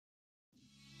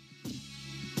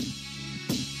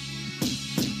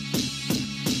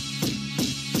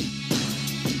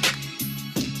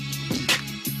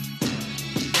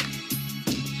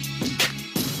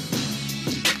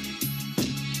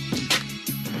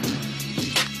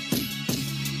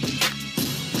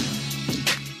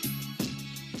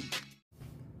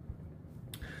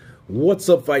What's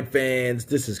up, fight fans?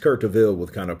 This is Kurt DeVille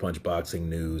with Counterpunch Boxing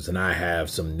News, and I have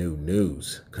some new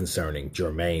news concerning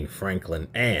Jermaine Franklin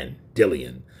and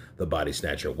Dillian, the body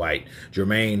snatcher Whyte.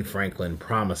 Jermaine Franklin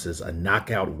promises a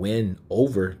knockout win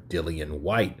over Dillian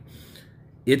Whyte.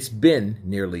 It's been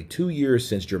nearly 2 years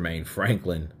since Jermaine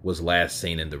Franklin was last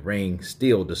seen in the ring.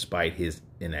 Still, despite his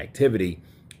inactivity,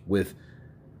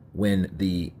 when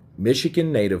the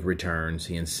Michigan native returns,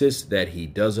 he insists that he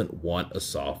doesn't want a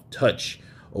soft touch.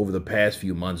 Over the past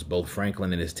few months, both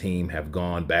Franklin and his team have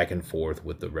gone back and forth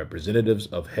with the representatives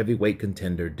of heavyweight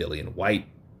contender Dillian Whyte.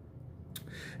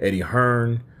 Eddie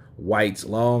Hearn, Whyte's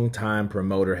longtime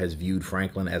promoter, has viewed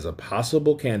Franklin as a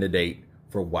possible candidate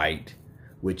for Whyte,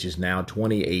 which is now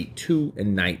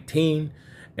 28-2-19,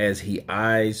 as he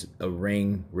eyes a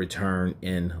ring return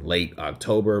in late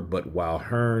October. But while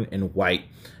Hearn and Whyte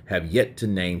have yet to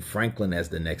name Franklin as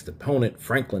the next opponent,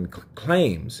 Franklin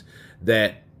claims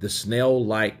that the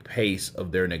snail-like pace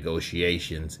of their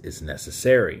negotiations is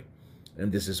necessary.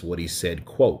 And this is what he said,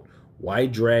 quote, "Why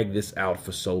drag this out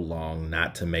for so long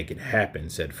not to make it happen,"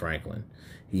 said Franklin.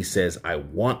 He says, "I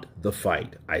want the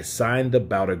fight. I signed the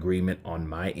bout agreement on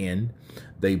my end.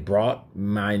 They brought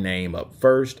my name up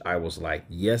first. I was like,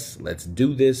 yes, let's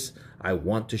do this. I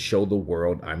want to show the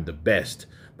world I'm the best."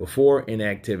 Before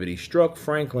inactivity struck,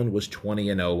 Franklin was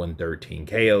 20-0 and 13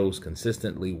 KOs,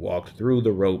 consistently walked through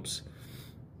the ropes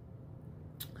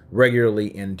regularly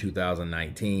in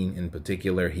 2019. In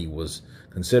particular, he was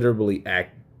considerably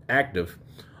active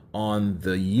on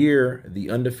the year. The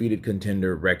undefeated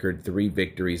contender record 3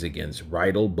 victories against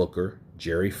Rydell Booker,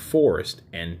 Jerry Forrest,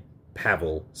 and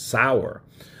Pavel Sauer.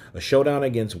 A showdown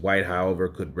against Whyte, however,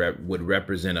 would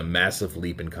represent a massive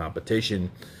leap in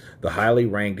competition. The highly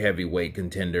ranked heavyweight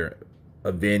contender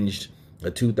avenged a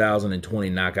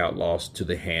 2020 knockout loss to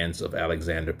the hands of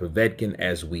Alexander Povetkin.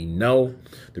 As we know,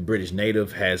 the British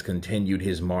native has continued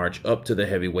his march up to the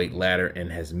heavyweight ladder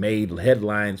and has made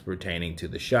headlines pertaining to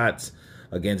the shots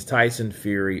against Tyson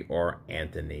Fury or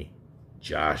Anthony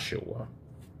Joshua.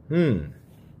 Let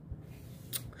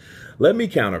me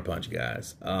counterpunch,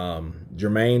 guys.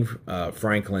 Jermaine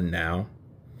Franklin now,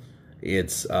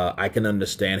 I can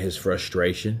understand his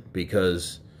frustration,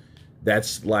 because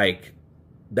that's like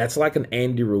an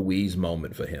Andy Ruiz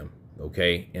moment for him,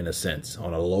 okay, in a sense,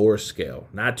 on a lower scale.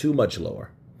 Not too much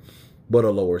lower, but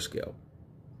a lower scale.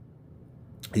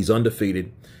 He's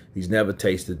undefeated. He's never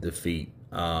tasted defeat,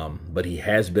 but he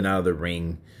has been out of the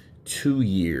ring 2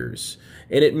 years.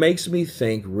 And it makes me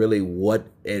think really what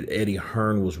Eddie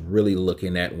Hearn was really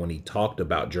looking at when he talked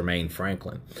about Jermaine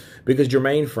Franklin. Because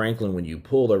Jermaine Franklin, when you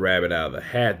pull the rabbit out of the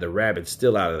hat, the rabbit's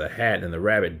still out of the hat, and the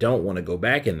rabbit don't want to go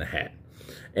back in the hat.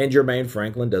 And Jermaine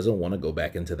Franklin doesn't want to go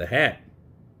back into the hat.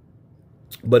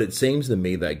 But it seems to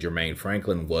me that Jermaine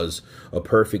Franklin was a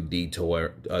perfect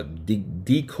decoy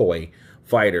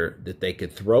fighter that they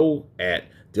could throw at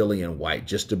Dillian Whyte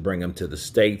just to bring him to the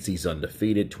States. He's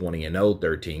undefeated, 20-0,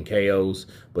 13 KOs,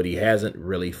 but he hasn't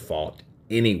really fought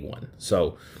anyone.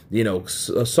 So, you know,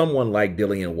 someone like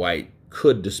Dillian Whyte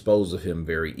could dispose of him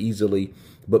very easily,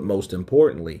 but most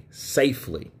importantly,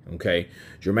 safely, okay?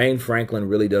 Jermaine Franklin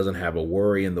really doesn't have a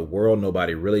worry in the world.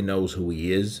 Nobody really knows who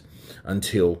he is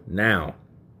until now.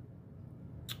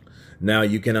 Now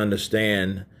you can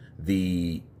understand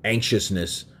the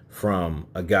anxiousness from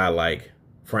a guy like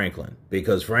Franklin,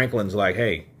 because Franklin's like,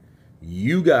 hey,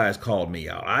 you guys called me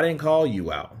out. I didn't call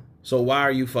you out. So why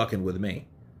are you fucking with me?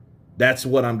 That's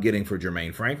what I'm getting for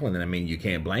Jermaine Franklin. And I mean, you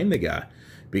can't blame the guy,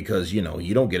 because, you know,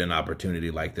 you don't get an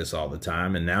opportunity like this all the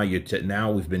time. And now you've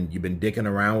been dicking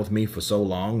around with me for so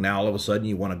long. Now all of a sudden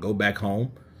you want to go back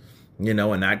home, you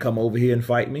know, and not come over here and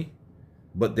fight me.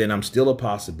 But then I'm still a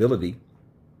possibility.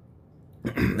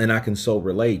 And I can so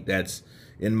relate. That's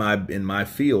in my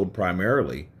field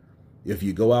primarily. If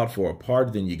you go out for a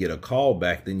part, then you get a call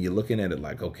back, then you're looking at it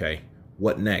like, okay,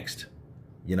 what next?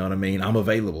 You know what I mean? I'm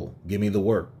available. Give me the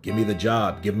work. Give me the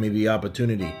job. Give me the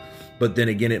opportunity. But then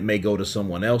again, it may go to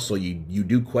someone else. So you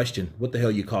do question what the hell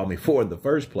you called me for in the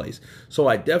first place. So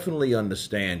I definitely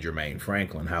understand Jermaine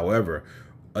Franklin. However,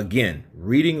 again,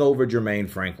 reading over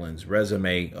Jermaine Franklin's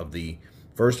resume of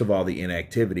first of all, the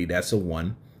inactivity, that's a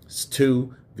 1.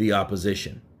 2, the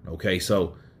opposition. Okay,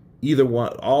 so either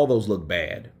one, all those look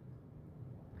bad.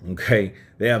 Okay,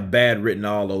 they have bad written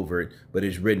all over it, but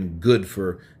it's written good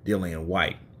for Dillian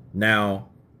Whyte. Now,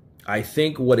 I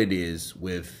think what it is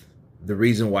with the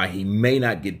reason why he may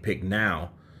not get picked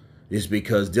now is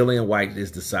because Dillian Whyte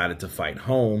has decided to fight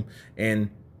home,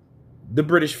 and the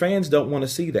British fans don't want to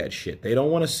see that shit. They don't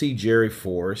want to see Jerry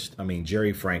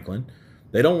Franklin.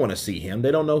 They don't want to see him.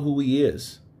 They don't know who he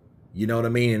is. You know what I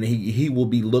mean? And he will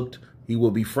be looked He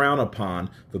will be frowned upon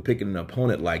for picking an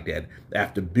opponent like that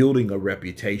after building a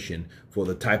reputation for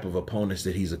the type of opponents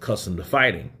that he's accustomed to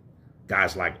fighting.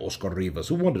 Guys like Oscar Rivas.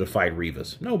 Who wanted to fight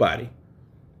Rivas? Nobody.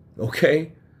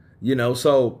 Okay? You know,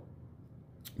 so,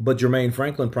 but Jermaine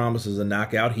Franklin promises a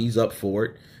knockout. He's up for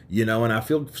it, you know, and I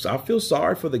feel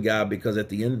sorry for the guy because at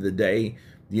the end of the day,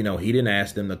 you know, he didn't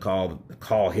ask them to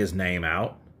call his name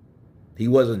out. He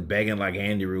wasn't begging like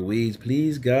Andy Ruiz,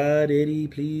 please, God, Eddie,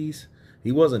 please.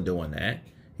 He wasn't doing that.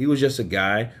 He was just a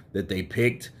guy that they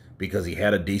picked because he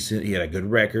had a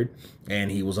good record, and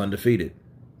he was undefeated.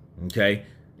 Okay?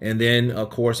 And then,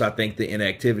 of course, I think the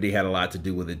inactivity had a lot to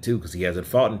do with it, too, because he hasn't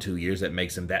fought in 2 years. That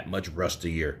makes him that much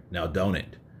rustier. Now, don't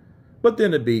it? But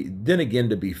then again,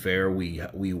 to be fair,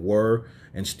 we were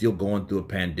and still going through a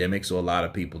pandemic, so a lot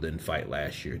of people didn't fight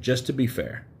last year, just to be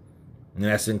fair. And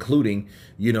that's including,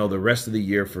 you know, the rest of the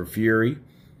year for Fury,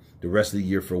 the rest of the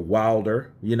year for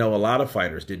Wilder. You know, a lot of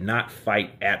fighters did not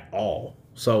fight at all.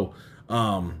 So,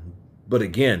 but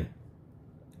again,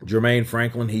 Jermaine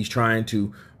Franklin, he's trying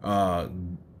to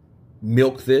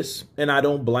milk this, and I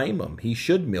don't blame him. He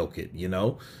should milk it, you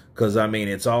know, because, I mean,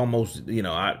 it's almost, you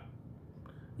know,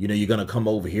 you're going to come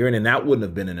over here, and then that wouldn't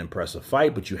have been an impressive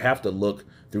fight, but you have to look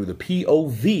through the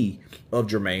POV of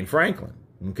Jermaine Franklin,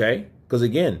 okay? Because,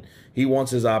 again, he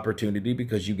wants his opportunity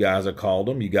because you guys have called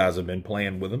him. You guys have been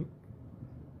playing with him.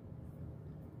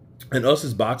 And us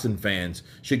as boxing fans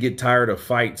should get tired of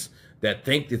fights that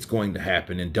think it's going to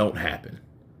happen and don't happen.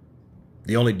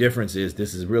 The only difference is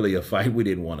this is really a fight we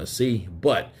didn't want to see,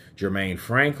 but Jermaine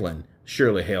Franklin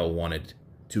surely hell wanted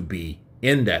to be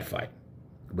in that fight.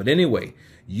 But anyway,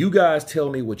 you guys tell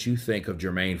me what you think of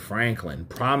Jermaine Franklin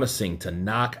promising to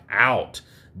knock out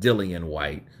Dillian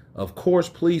Whyte. Of course,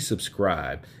 please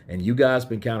subscribe. And you guys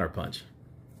been Counterpunch.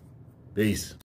 Peace.